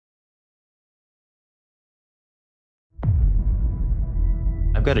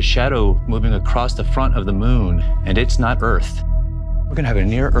I've got a shadow moving across the front of the moon, and it's not Earth. We're gonna have a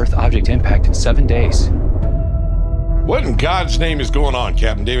near-Earth object impact in 7 days. What in God's name is going on,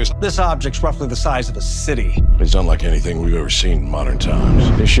 Captain Davis? This object's roughly the size of a city. It's unlike anything we've ever seen in modern times.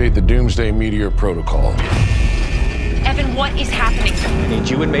 Initiate the Doomsday Meteor Protocol. Evan, what is happening? I need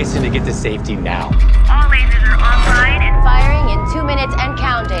you and Mason to get to safety now. All lasers are online and Firing in 2 minutes and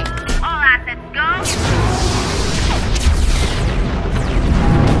counting. all assets go.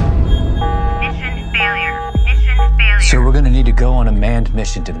 Mission failure. Mission failure. So we're gonna need to go on a manned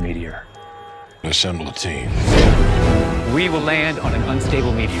mission to the meteor. Assemble a team. We will land on an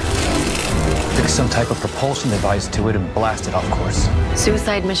unstable meteor. Fix some type of propulsion device to it and blast it off course.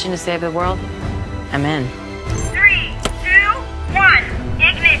 Suicide mission to save the world? I'm in. 3, 2, 1.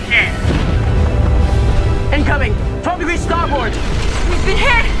 Ignition. Incoming! 12 degrees starboard! We've been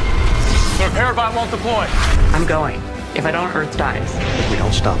hit. The repair bot won't deploy. I'm going. If I don't, Earth dies. If we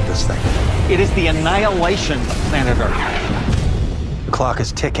don't stop this thing, It is the annihilation of planet Earth. the clock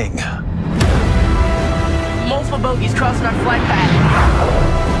is ticking. Multiple bogies crossing our flight path.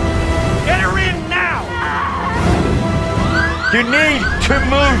 Get her in now! You need to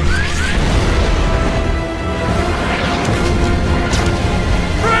move!